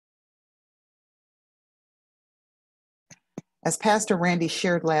As Pastor Randy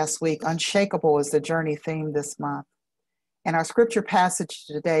shared last week, Unshakable is the journey theme this month. And our scripture passage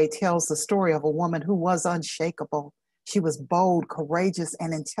today tells the story of a woman who was unshakable. She was bold, courageous,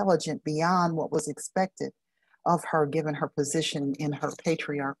 and intelligent beyond what was expected of her, given her position in her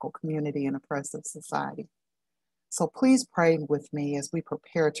patriarchal community and oppressive society. So please pray with me as we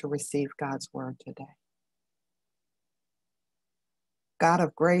prepare to receive God's word today. God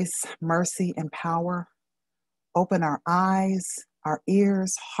of grace, mercy, and power, open our eyes, our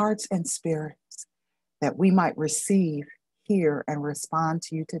ears, hearts, and spirits, that we might receive, hear, and respond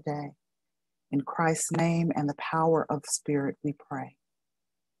to you today. In Christ's name and the power of Spirit, we pray.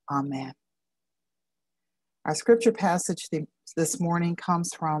 Amen. Our scripture passage this morning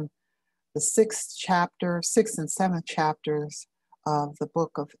comes from the 6th and 7th chapters of the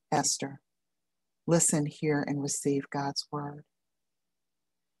book of Esther. Listen, hear, and receive God's word.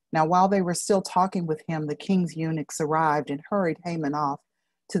 Now, while they were still talking with him, the king's eunuchs arrived and hurried Haman off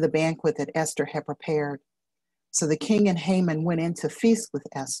to the banquet that Esther had prepared. So the king and Haman went in to feast with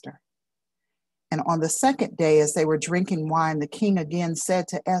Esther. And on the second day, as they were drinking wine, the king again said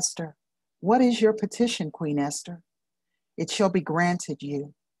to Esther, "What is your petition, Queen Esther? It shall be granted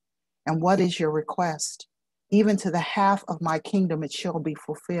you. And what is your request? Even to the half of my kingdom it shall be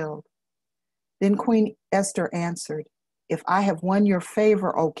fulfilled." Then Queen Esther answered, "If I have won your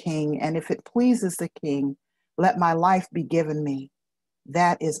favor, O king, and if it pleases the king, let my life be given me.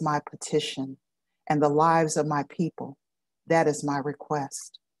 That is my petition, and the lives of my people. That is my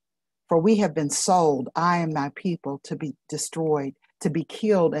request. For we have been sold, I and my people, to be destroyed, to be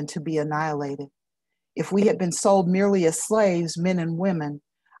killed, and to be annihilated. If we had been sold merely as slaves, men and women,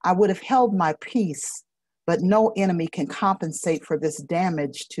 I would have held my peace, but no enemy can compensate for this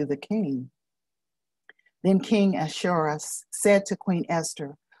damage to the king." Then King Ahasuerus said to Queen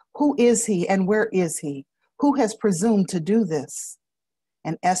Esther, "Who is he and where is he? Who has presumed to do this?"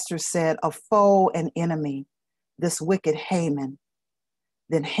 And Esther said, "A foe and enemy, this wicked Haman."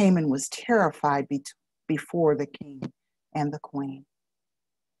 Then Haman was terrified before the king and the queen.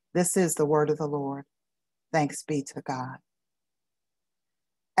 This is the word of the Lord. Thanks be to God.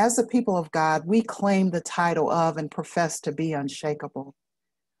 As the people of God, we claim the title of and profess to be unshakable.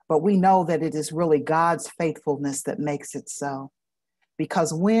 But we know that it is really God's faithfulness that makes it so.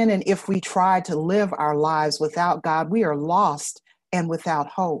 Because when and if we try to live our lives without God, we are lost and without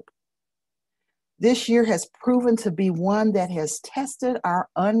hope. This year has proven to be one that has tested our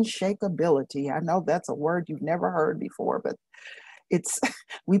unshakability. I know that's a word you've never heard before, but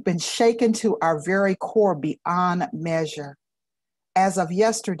we've been shaken to our very core beyond measure. As of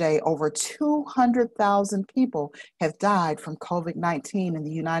yesterday, over 200,000 people have died from COVID-19 in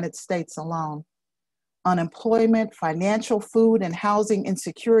the United States alone. Unemployment, financial, food, and housing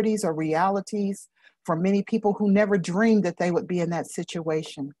insecurities are realities for many people who never dreamed that they would be in that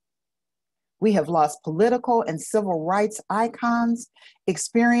situation. We have lost political and civil rights icons,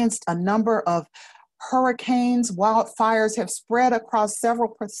 experienced a number of hurricanes, wildfires have spread across several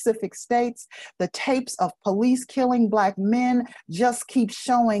Pacific states. The tapes of police killing Black men just keep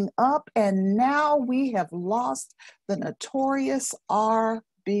showing up. And now we have lost the notorious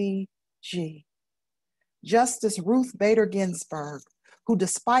RBG. Justice Ruth Bader Ginsburg, who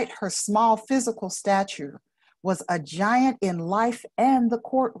despite her small physical stature, was a giant in life and the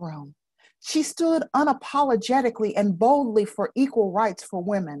courtroom. She stood unapologetically and boldly for equal rights for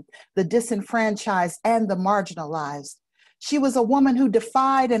women, the disenfranchised, and the marginalized. She was a woman who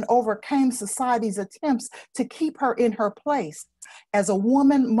defied and overcame society's attempts to keep her in her place as a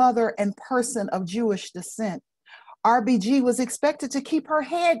woman, mother, and person of Jewish descent. RBG was expected to keep her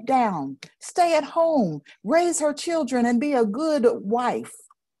head down, stay at home, raise her children, and be a good wife.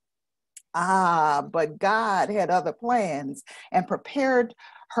 But God had other plans and prepared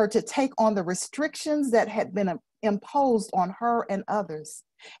her to take on the restrictions that had been imposed on her and others.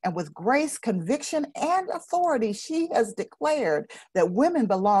 And with grace, conviction, and authority, she has declared that women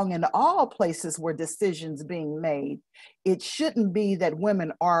belong in all places where decisions being made. It shouldn't be that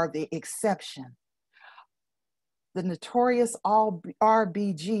women are the exception. The notorious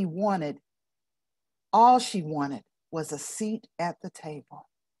RBG all she wanted was a seat at the table.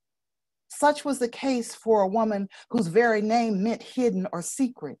 Such was the case for a woman whose very name meant hidden or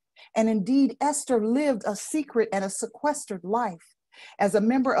secret. And indeed, Esther lived a secret and a sequestered life. As a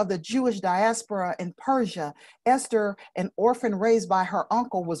member of the Jewish diaspora in Persia, Esther, an orphan raised by her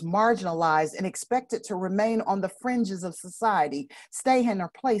uncle, was marginalized and expected to remain on the fringes of society, stay in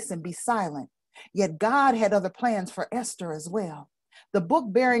her place and be silent. Yet God had other plans for Esther as well. The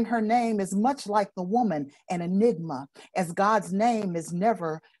book bearing her name is much like the woman, an enigma, as God's name is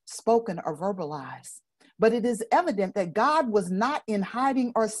never spoken or verbalized. But it is evident that God was not in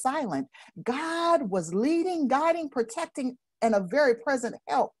hiding or silent. God was leading, guiding, protecting, and a very present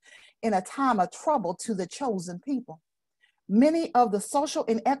help in a time of trouble to the chosen people. Many of the social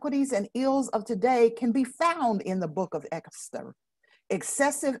inequities and ills of today can be found in the book of Esther.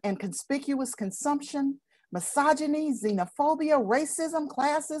 Excessive and conspicuous consumption, misogyny, xenophobia, racism,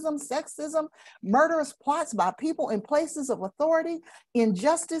 classism, sexism, murderous plots by people in places of authority,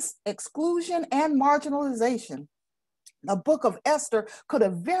 injustice, exclusion, and marginalization. The book of Esther could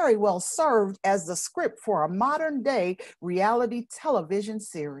have very well served as the script for a modern day reality television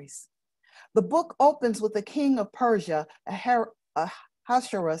series. The book opens with the king of Persia,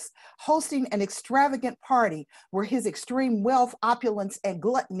 Ahasuerus, hosting an extravagant party where his extreme wealth, opulence, and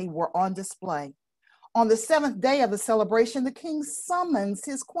gluttony were on display. On the seventh day of the celebration, the king summons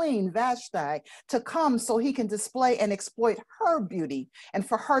his queen, Vashti, to come so he can display and exploit her beauty and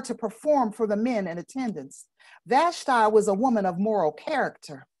for her to perform for the men in attendance. Vashti was a woman of moral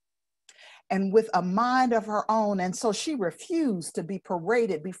character and with a mind of her own, and so she refused to be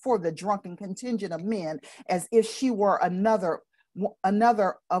paraded before the drunken contingent of men as if she were another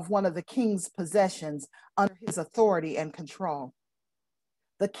of one of the king's possessions under his authority and control.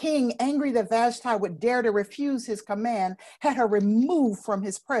 The king, angry that Vashti would dare to refuse his command, had her removed from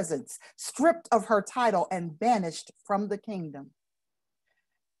his presence, stripped of her title, and banished from the kingdom.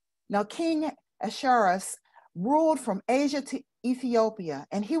 Now, King Ahasuerus ruled from Asia to Ethiopia,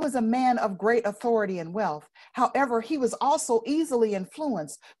 and he was a man of great authority and wealth. However, he was also easily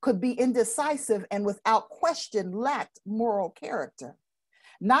influenced, could be indecisive, and without question lacked moral character.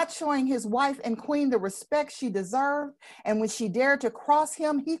 Not showing his wife and queen the respect she deserved, and when she dared to cross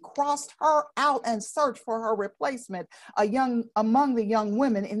him, he crossed her out and searched for her replacement among the young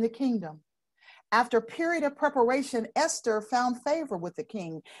women in the kingdom. After a period of preparation, Esther found favor with the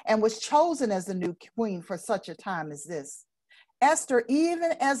king and was chosen as the new queen for such a time as this. Esther,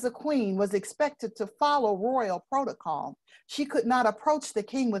 even as the queen, was expected to follow royal protocol. She could not approach the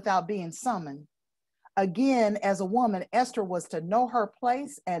king without being summoned. Again, as a woman, Esther was to know her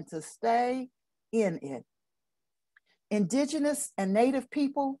place and to stay in it. Indigenous and native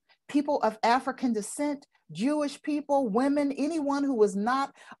people, people of African descent, Jewish people, women, anyone who was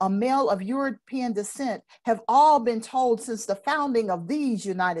not a male of European descent have all been told since the founding of these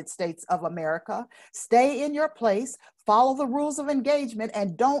United States of America, stay in your place, follow the rules of engagement,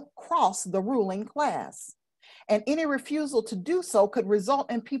 and don't cross the ruling class. And any refusal to do so could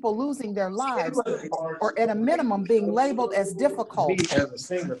result in people losing their lives or at a minimum being labeled as difficult,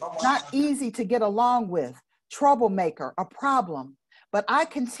 not easy to get along with, troublemaker, a problem. But I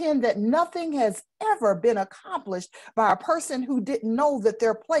contend that nothing has ever been accomplished by a person who didn't know that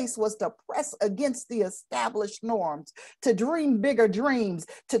their place was to press against the established norms, to dream bigger dreams,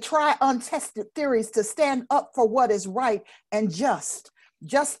 to try untested theories, to stand up for what is right and just.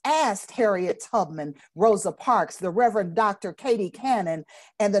 Just ask Harriet Tubman, Rosa Parks, the Reverend Dr. Katie Cannon,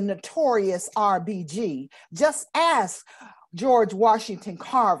 and the notorious RBG. Just ask George Washington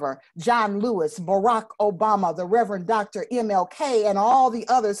Carver, John Lewis, Barack Obama, the Reverend Dr. MLK, and all the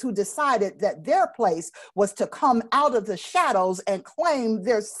others who decided that their place was to come out of the shadows and claim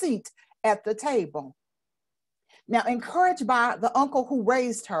their seat at the table. Now, encouraged by the uncle who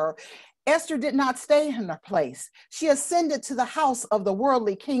raised her, Esther did not stay in her place. She ascended to the house of the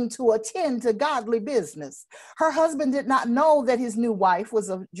worldly king to attend to godly business. Her husband did not know that his new wife was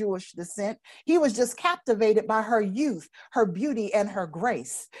of Jewish descent. He was just captivated by her youth, her beauty, and her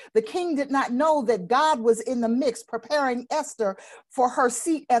grace. The king did not know that God was in the mix, preparing Esther for her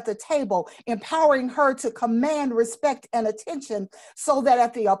seat at the table, empowering her to command respect and attention so that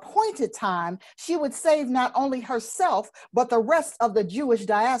at the appointed time, she would save not only herself, but the rest of the Jewish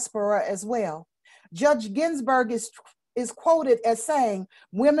diaspora as well. Judge Ginsburg is quoted as saying,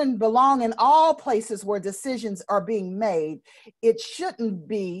 women belong in all places where decisions are being made. It shouldn't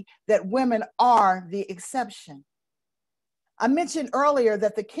be that women are the exception. I mentioned earlier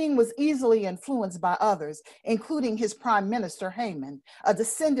that the king was easily influenced by others, including his prime minister, Haman, a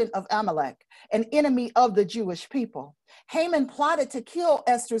descendant of Amalek, an enemy of the Jewish people. Haman plotted to kill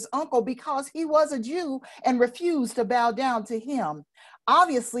Esther's uncle because he was a Jew and refused to bow down to him.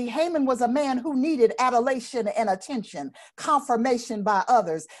 Obviously, Haman was a man who needed adulation and attention, confirmation by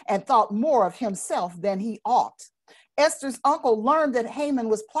others, and thought more of himself than he ought. Esther's uncle learned that Haman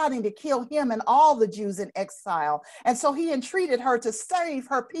was plotting to kill him and all the Jews in exile, and so he entreated her to save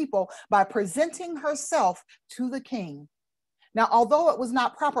her people by presenting herself to the king. Now, although it was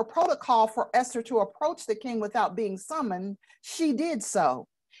not proper protocol for Esther to approach the king without being summoned, she did so,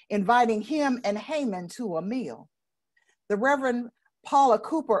 inviting him and Haman to a meal. The Reverend Paula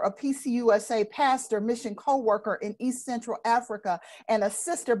Cooper, a PCUSA pastor, mission co-worker in East Central Africa, and a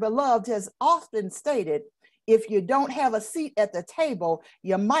sister beloved, has often stated, if you don't have a seat at the table,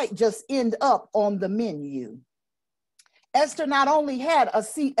 you might just end up on the menu. Esther not only had a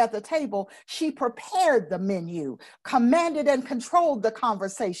seat at the table, she prepared the menu, commanded and controlled the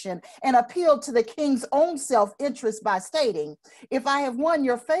conversation, and appealed to the king's own self-interest by stating, if I have won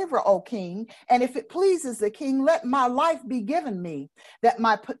your favor, O king, and if it pleases the king, let my life be given me.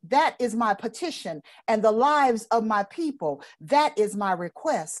 That is my petition, and the lives of my people, that is my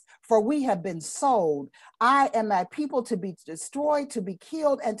request, for we have been sold. I am my people to be destroyed, to be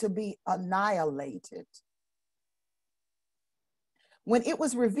killed, and to be annihilated. When it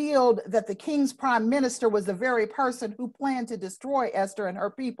was revealed that the king's prime minister was the very person who planned to destroy Esther and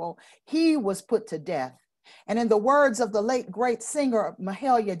her people, he was put to death. And in the words of the late great singer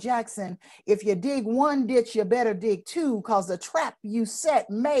Mahalia Jackson, if you dig one ditch, you better dig two, because the trap you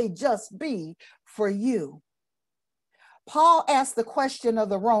set may just be for you. Paul asked the question of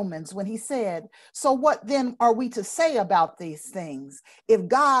the Romans when he said, so what then are we to say about these things? If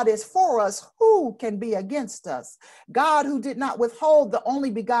God is for us, who can be against us? God, who did not withhold the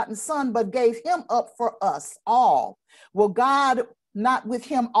only begotten son, but gave him up for us all. Will God not with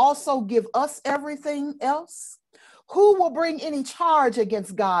him also give us everything else? Who will bring any charge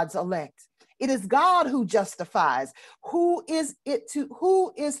against God's elect? It is God who justifies. Who is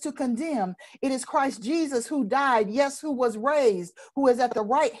to condemn? It is Christ Jesus who died, yes, who was raised, who is at the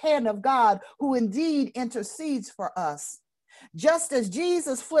right hand of God, who indeed intercedes for us. Just as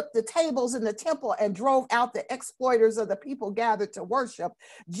Jesus flipped the tables in the temple and drove out the exploiters of the people gathered to worship,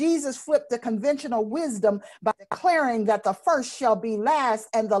 Jesus flipped the conventional wisdom by declaring that the first shall be last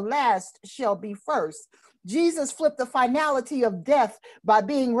and the last shall be first. Jesus flipped the finality of death by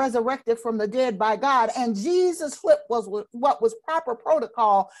being resurrected from the dead by God. And Jesus flipped what was proper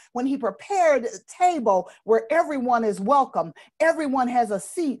protocol when he prepared a table where everyone is welcome, everyone has a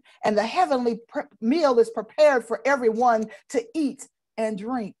seat, and the heavenly meal is prepared for everyone to eat and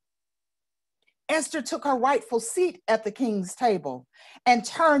drink. Esther took her rightful seat at the king's table and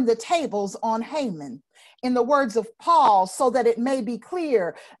turned the tables on Haman. In the words of Paul, so that it may be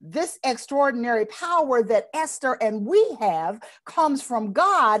clear, this extraordinary power that Esther and we have comes from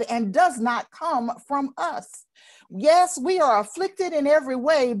God and does not come from us. Yes, we are afflicted in every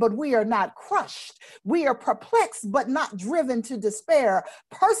way, but we are not crushed. We are perplexed, but not driven to despair,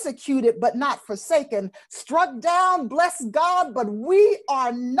 persecuted, but not forsaken, struck down, bless God, but we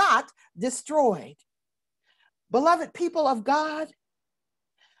are not destroyed. Beloved people of God,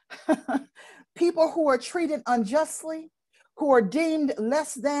 people who are treated unjustly, who are deemed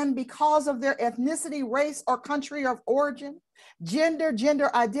less than because of their ethnicity, race, or country of origin, gender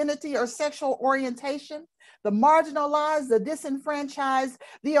identity, or sexual orientation, the marginalized, the disenfranchised,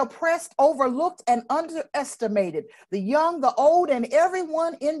 the oppressed, overlooked, and underestimated, the young, the old, and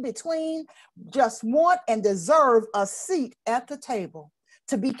everyone in between just want and deserve a seat at the table,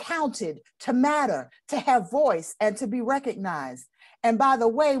 to be counted, to matter, to have voice, and to be recognized. And by the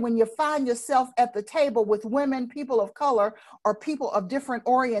way, when you find yourself at the table with women, people of color, or people of different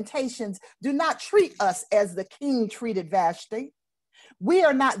orientations, do not treat us as the king treated Vashti. We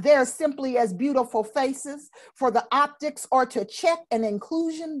are not there simply as beautiful faces for the optics or to check an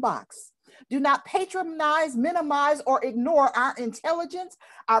inclusion box. Do not patronize, minimize, or ignore our intelligence,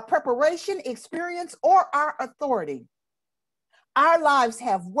 our preparation, experience, or our authority. Our lives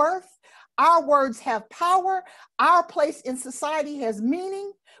have worth. Our words have power. Our place in society has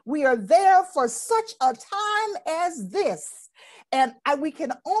meaning. We are there for such a time as this. And we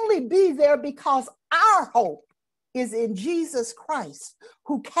can only be there because our hope is in Jesus Christ,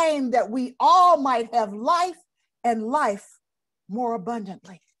 who came that we all might have life and life more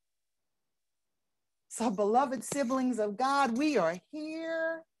abundantly. So, beloved siblings of God, we are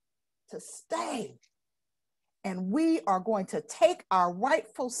here to stay. And we are going to take our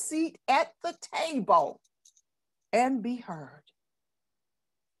rightful seat at the table and be heard.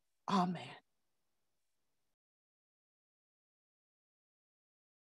 Amen.